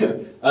 sorry.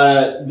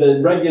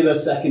 The regular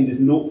second is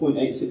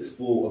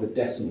 0.864 of a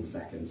decimal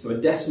second. So a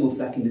decimal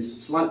second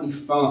is slightly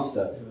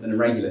faster than a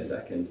regular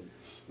second,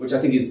 which I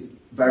think is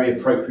very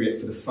appropriate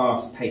for the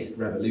fast-paced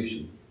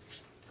revolution.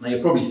 Now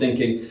you're probably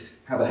thinking,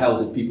 how the hell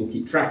did people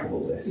keep track of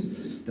all this?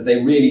 Did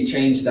they really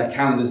change their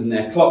calendars and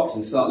their clocks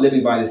and start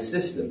living by this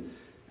system?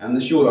 And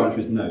the short answer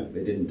is no,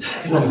 they didn't.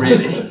 Not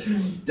really.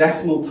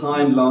 Decimal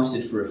time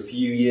lasted for a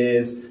few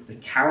years. The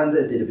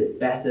calendar did a bit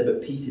better,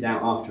 but petered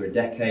out after a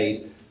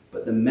decade.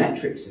 But the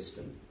metric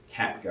system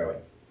kept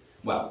going.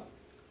 Well,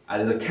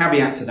 there's a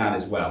caveat to that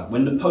as well.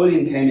 When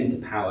Napoleon came into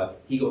power,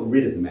 he got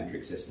rid of the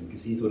metric system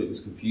because he thought it was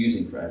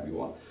confusing for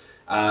everyone.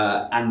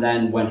 And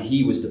then when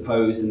he was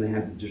deposed and they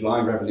had the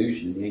July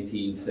Revolution in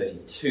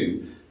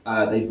 1832,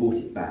 they brought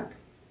it back,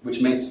 which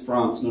makes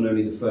France not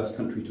only the first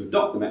country to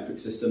adopt the metric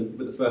system,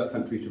 but the first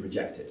country to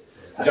reject it,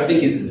 which I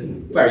think is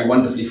very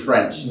wonderfully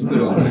French.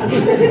 Good on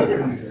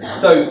him.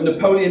 So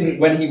Napoleon,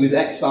 when he was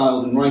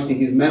exiled and writing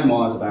his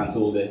memoirs about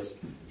all this,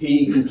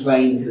 he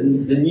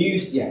complained the new,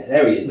 yeah,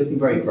 there he is, looking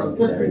very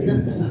grumpy there,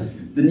 isn't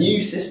he? The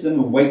new system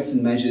of weights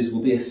and measures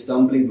will be a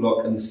stumbling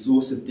block and the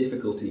source of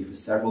difficulty for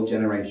several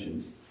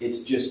generations.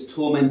 It's just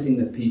tormenting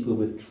the people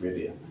with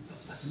trivia.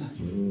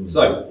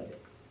 So,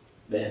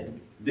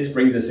 this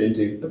brings us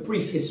into a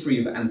brief history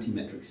of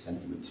anti-metric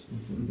sentiment.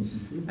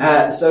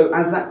 So,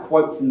 as that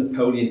quote from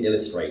Napoleon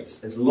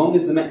illustrates, as long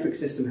as the metric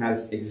system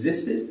has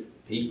existed,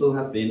 people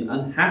have been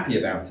unhappy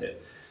about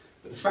it.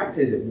 But the fact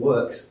is, it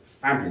works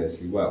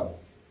fabulously well.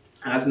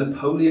 As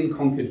Napoleon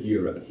conquered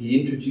Europe,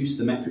 he introduced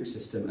the metric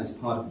system as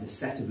part of the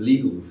set of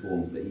legal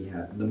reforms that he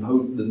had, the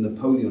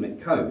Napoleonic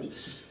Code.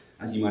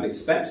 As you might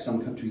expect,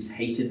 some countries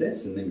hated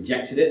this and they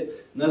rejected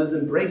it, and others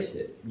embraced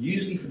it,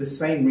 usually for the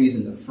same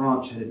reason that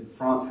France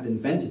had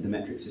invented the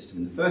metric system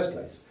in the first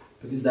place,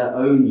 because their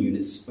own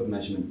units of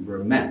measurement were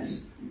a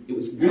mess. It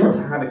was good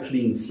to have a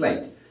clean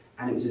slate,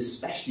 and it was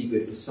especially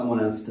good for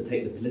someone else to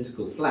take the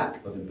political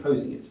flak of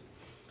imposing it.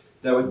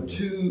 There were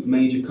two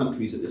major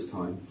countries at this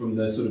time, from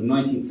the sort of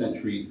 19th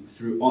century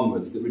through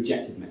onwards, that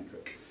rejected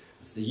metric.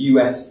 That's the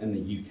US and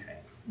the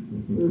UK.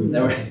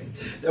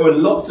 There were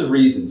lots of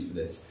reasons for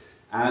this.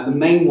 The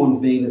main ones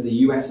being that the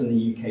US and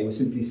the UK were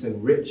simply so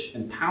rich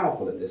and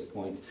powerful at this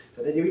point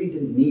that they really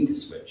didn't need to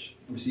switch.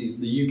 Obviously,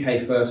 the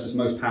UK first was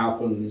most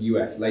powerful and the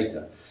US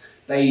later.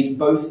 They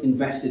both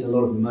invested a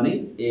lot of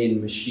money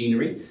in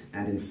machinery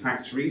and in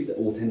factories that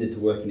all tended to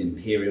work in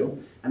imperial,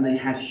 and they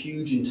had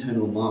huge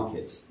internal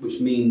markets, which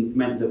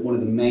meant that one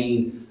of the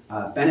main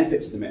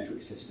benefits of the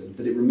metric system,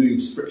 that it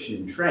removes friction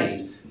in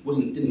trade,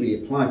 didn't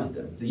really apply to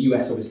them. The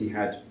US obviously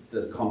had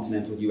the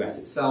continental US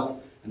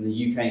itself, and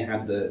the UK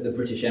had the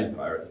British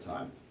Empire at the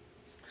time.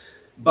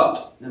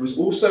 But there was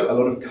also a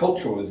lot of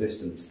cultural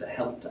resistance that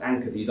helped to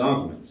anchor these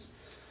arguments.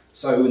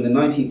 So in the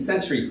 19th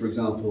century, for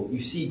example, you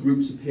see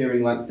groups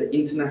appearing like the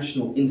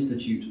International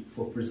Institute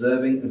for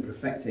Preserving and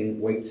Perfecting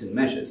Weights and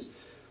Measures,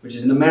 which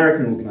is an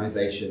American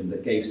organisation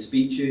that gave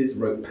speeches,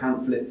 wrote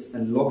pamphlets,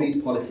 and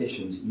lobbied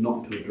politicians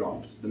not to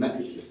adopt the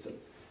metric system.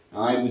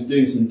 I was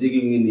doing some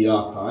digging in the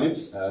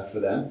archives for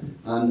them,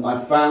 and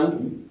I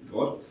found,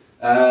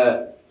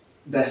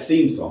 their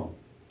theme song,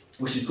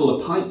 which is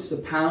called "A Pint's the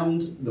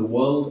Pound, the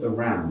World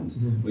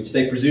Around," which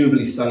they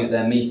presumably sung at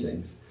their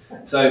meetings.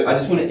 So I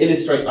just want to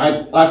illustrate.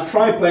 I've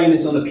tried playing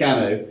this on the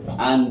piano,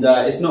 and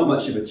it's not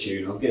much of a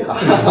tune.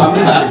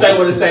 I don't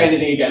want to say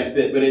anything against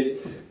it, but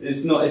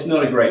it's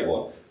not a great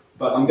one.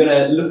 But I'm going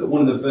to look at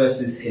one of the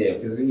verses here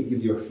because I think it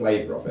gives you a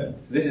flavour of it.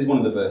 This is one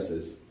of the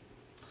verses.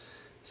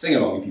 Sing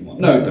along if you want.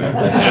 No,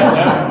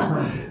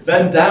 don't.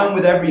 Then down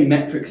with every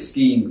metric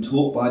scheme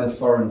taught by the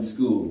foreign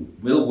school.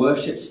 We'll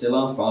worship still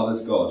our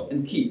father's God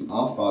and keep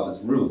our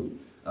father's rule.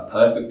 A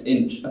perfect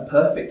inch, a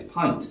perfect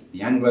pint,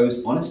 the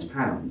Anglo's honest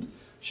pound,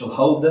 shall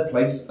hold their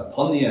place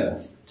upon the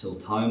earth till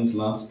time's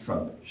last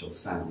trump shall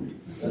sound.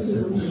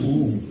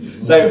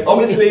 So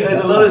obviously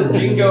there's a lot of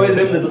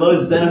jingoism, there's a lot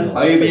of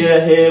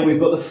xenophobia here. We've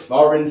got the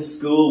foreign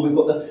school, we've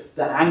got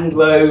the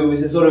Anglo,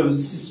 is a sort of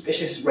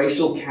suspicious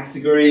racial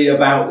category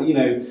about, you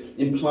know,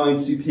 implied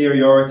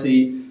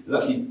superiority.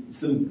 There's actually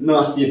some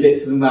nastier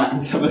bits than that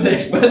in some of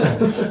this, but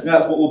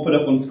that's what we'll put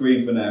up on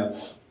screen for now.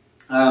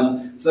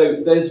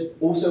 So there's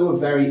also a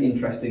very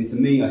interesting, to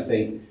me I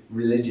think,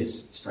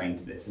 religious strain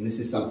to this, and this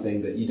is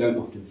something that you don't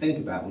often think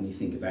about when you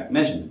think about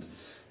measurement.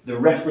 The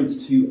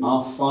reference to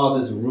our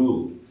father's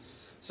rule.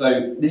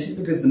 So this is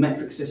because the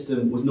metric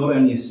system was not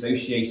only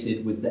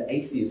associated with the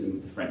atheism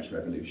of the French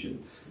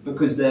Revolution, but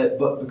because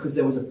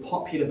there was a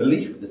popular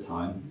belief at the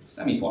time,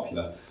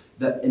 semi-popular,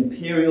 that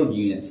imperial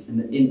units, and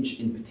the inch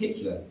in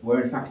particular,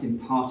 were in fact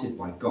imparted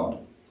by God,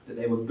 that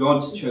they were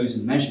God's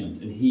chosen measurement,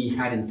 and he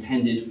had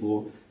intended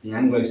for the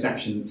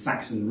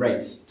Anglo-Saxon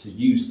race to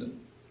use them.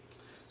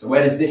 So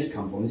where does this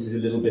come from? This is a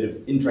little bit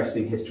of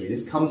interesting history.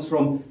 This comes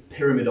from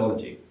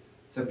pyramidology.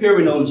 So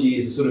pyramidology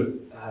is a sort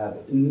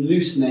of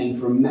loose name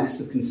for a mess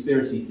of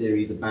conspiracy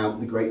theories about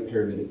the Great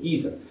Pyramid of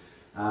Giza.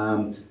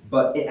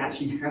 But it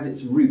actually has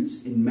its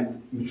roots in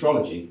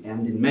metrology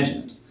and in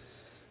measurement.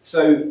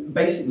 So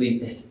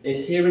basically,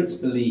 adherents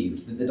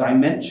believed that the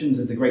dimensions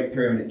of the Great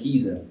Pyramid at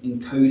Giza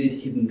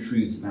encoded hidden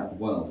truths about the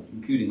world,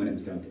 including when it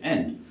was going to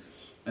end.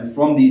 And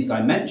from these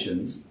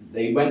dimensions,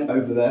 they went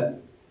over there.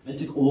 They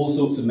took all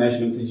sorts of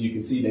measurements, as you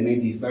can see. They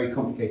made these very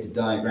complicated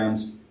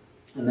diagrams,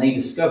 and they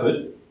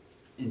discovered,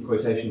 in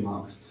quotation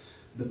marks,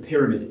 the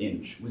pyramid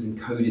inch was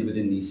encoded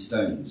within these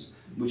stones,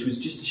 which was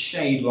just a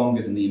shade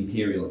longer than the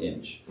imperial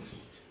inch.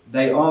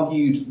 They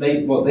argued,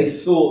 they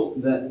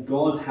thought that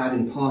God had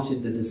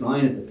imparted the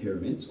design of the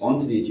pyramids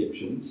onto the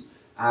Egyptians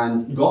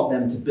and got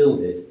them to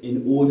build it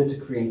in order to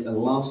create a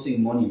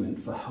lasting monument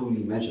for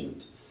holy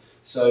measurement.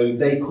 So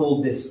they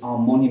called this our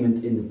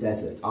monument in the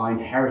desert, our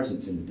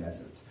inheritance in the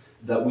desert,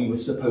 that we were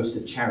supposed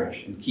to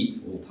cherish and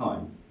keep for all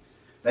time.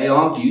 They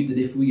argued that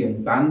if we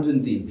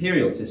abandoned the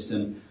imperial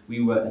system, we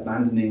were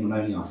abandoning not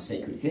only our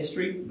sacred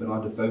history, but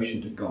our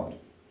devotion to God.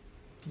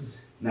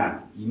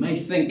 Now, you may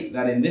think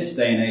that in this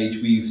day and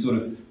age we've sort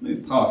of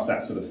moved past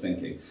that sort of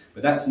thinking,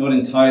 but that's not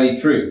entirely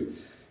true.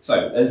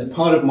 So, as a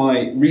part of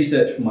my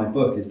research for my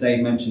book, as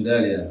Dave mentioned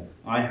earlier,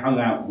 I hung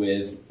out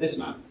with this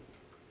man,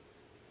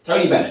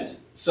 Tony Bennett.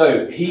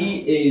 So,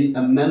 he is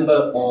a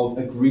member of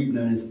a group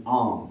known as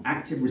ARM,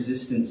 Active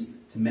Resistance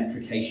to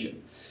Metrication.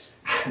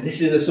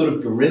 This is a sort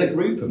of guerrilla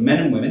group of men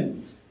and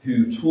women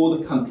who tour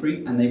the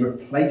country and they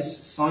replace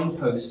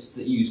signposts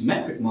that use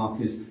metric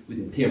markers with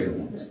imperial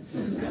ones.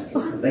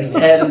 They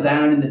tear them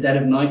down in the dead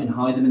of night and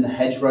hide them in the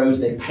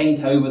hedgerows, they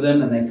paint over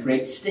them and they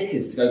create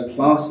stickers to go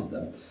plaster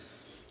them.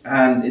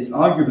 And it's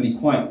arguably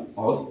quite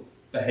odd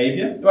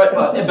behaviour.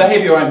 Well,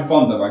 behaviour I'm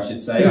fond of, I should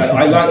say.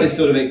 I like this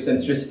sort of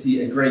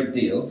eccentricity a great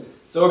deal.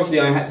 So obviously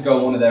I had to go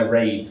on one of their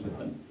raids with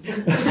them.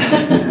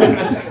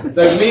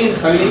 So me and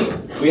Tony,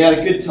 we had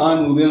a good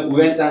time. We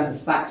went down to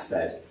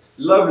Thaxted.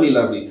 Lovely,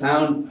 lovely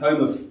town,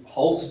 home of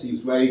Holst. He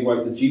was where he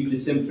wrote the Jupiter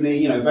Symphony,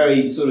 you know,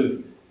 very sort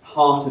of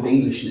heart of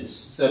Englishness,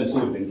 certain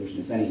sort of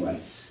Englishness anyway.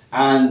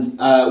 And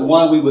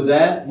while we were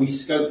there, we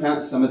scoped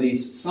out some of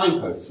these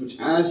signposts, which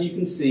as you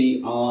can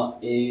see are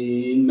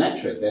in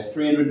metric. They're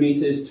 300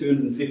 metres,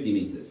 250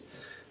 metres.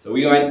 So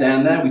we went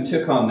down there, we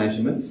took our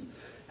measurements,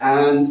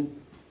 and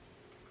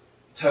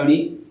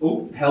Tony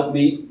helped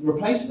me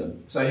replace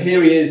them. So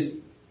here he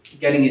is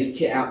getting his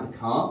kit out of the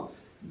car.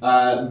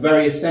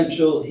 Very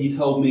essential, he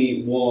told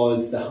me,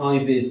 was the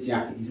high-vis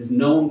jacket. He says,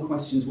 no one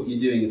questions what you're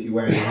doing if you're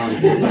wearing a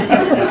high-vis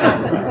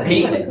jacket.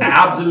 He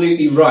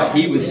absolutely right.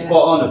 He was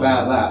spot on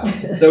about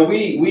that. So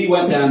we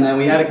went down there,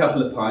 we had a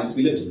couple of pints,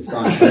 we looked at the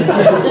sign.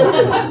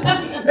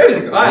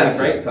 I had a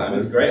great time, it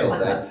was a great all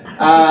day.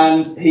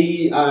 And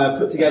he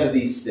put together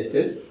these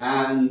stickers,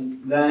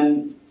 and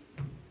then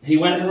he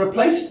went and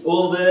replaced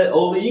all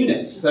the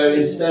units. So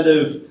instead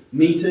of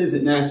meters,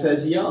 it now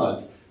says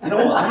yards. And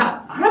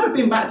I haven't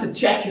been back to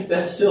check if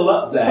they're still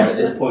up there at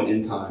this point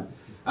in time.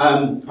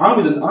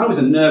 I was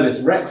a nervous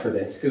wreck for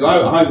this because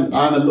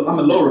I'm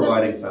a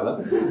law-abiding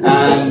fella,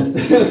 and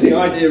the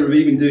idea of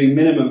even doing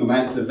minimum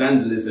amounts of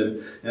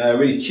vandalism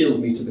really chilled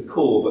me to the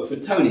core. But for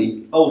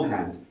Tony, old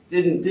hand,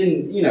 didn't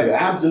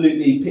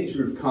absolutely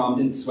picture of calm,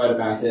 didn't sweat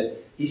about it.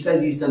 He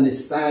says he's done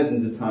this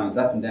thousands of times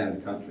up and down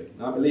the country,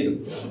 and I believe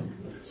him.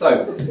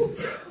 So,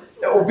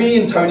 me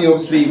and Tony,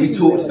 obviously, we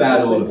talked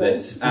about all of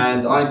this,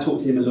 and I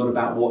talked to him a lot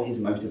about what his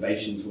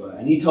motivations were.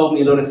 And he told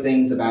me a lot of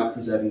things about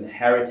preserving the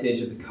heritage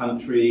of the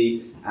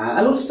country, and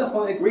a lot of stuff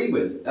I agree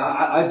with.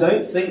 I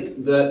don't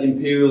think that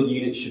imperial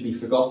units should be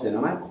forgotten,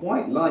 and I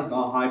quite like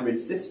our hybrid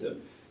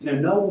system.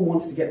 No one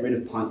wants to get rid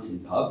of pints in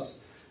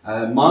pubs.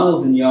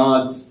 Miles and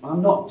yards,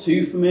 I'm not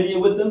too familiar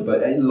with them,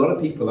 but a lot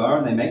of people are,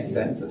 and they make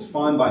sense. That's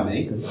fine by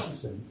me.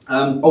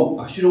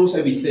 I should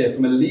also be clear,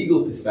 from a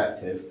legal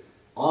perspective,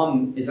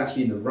 is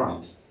actually in the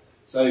right.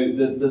 So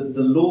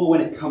the law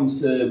when it comes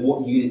to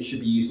what units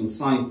should be used on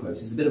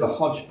signposts is a bit of a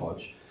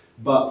hodgepodge,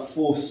 but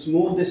for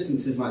small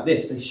distances like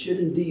this, they should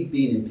indeed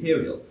be in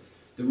imperial.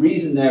 The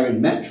reason they're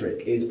in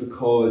metric is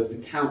because the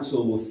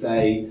council will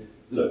say,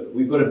 look,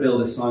 we've got to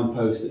build a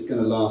signpost that's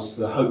going to last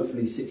for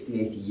hopefully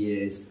 60, 80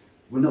 years.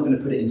 We're not going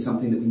to put it in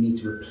something that we need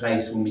to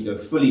replace when we go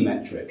fully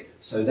metric.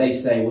 So they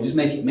say, we'll just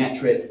make it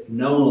metric,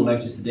 no one will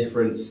notice the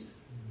difference.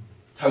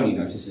 Tony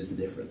notices the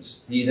difference.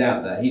 He's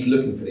out there, he's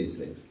looking for these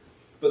things.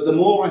 But the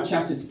more I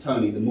chatted to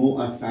Tony, the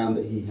more I found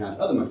that he had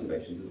other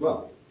motivations as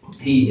well.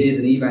 He is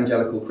an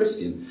evangelical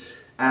Christian,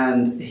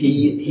 and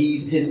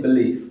his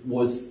belief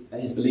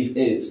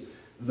is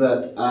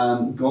that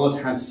God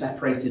had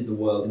separated the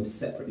world into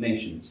separate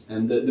nations.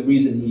 And the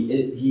reason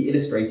he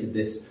illustrated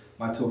this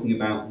by talking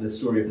about the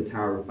story of the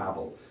Tower of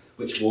Babel,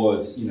 which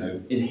was,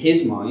 in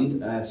his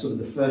mind, sort of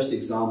the first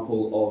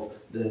example of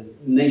the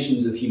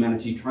nations of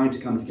humanity trying to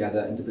come together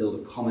and to build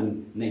a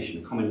common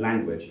nation, a common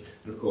language.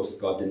 And of course,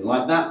 God didn't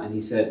like that, and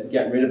he said,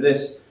 get rid of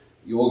this,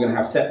 you're all going to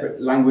have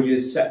separate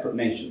languages, separate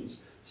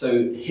nations.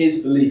 So his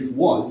belief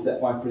was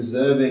that by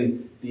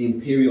preserving the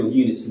imperial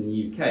units in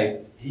the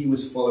UK, he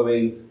was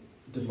following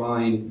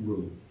divine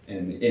rule,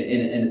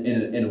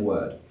 in a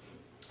word.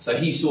 So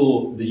he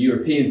saw the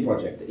European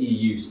project, the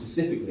EU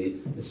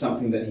specifically, as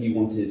something that he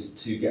wanted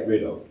to get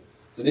rid of.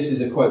 So this is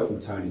a quote from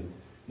Tony.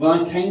 When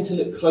I came to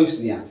look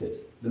closely at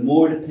it, the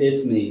more it appeared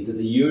to me that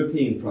the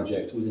European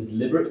project was a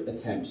deliberate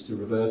attempt to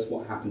reverse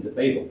what happened at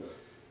Babel,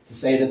 to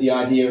say that the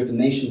idea of the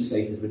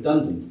nation-state is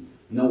redundant.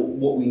 No,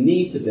 what we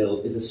need to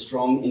build is a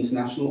strong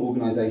international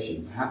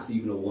organisation, perhaps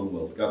even a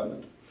one-world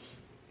government.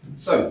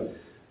 So,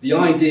 the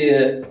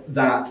idea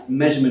that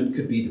measurement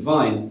could be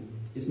divine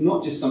is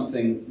not just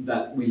something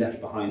that we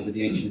left behind with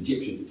the ancient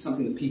Egyptians, it's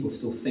something that people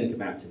still think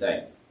about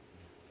today.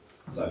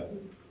 So,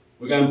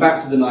 we're going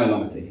back to the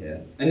nilometer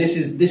here, and this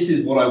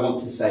is what I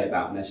want to say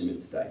about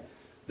measurement today.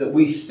 That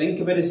we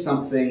think of it as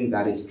something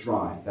that is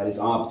dry, that is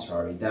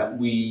arbitrary, that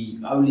we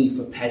only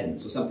for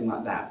pedants or something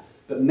like that.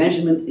 But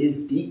measurement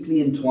is deeply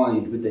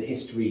entwined with the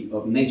history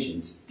of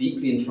nations,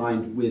 deeply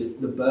entwined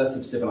with the birth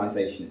of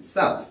civilization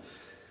itself.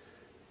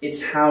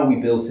 It's how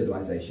we build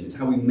civilization, it's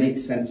how we make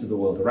sense of the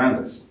world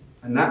around us.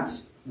 And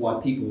that's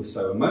why people were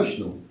so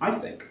emotional, I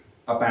think,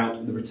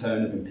 about the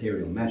return of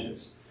imperial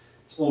measures.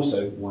 It's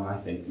also why I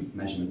think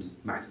measurement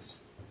matters.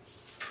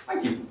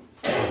 Thank you.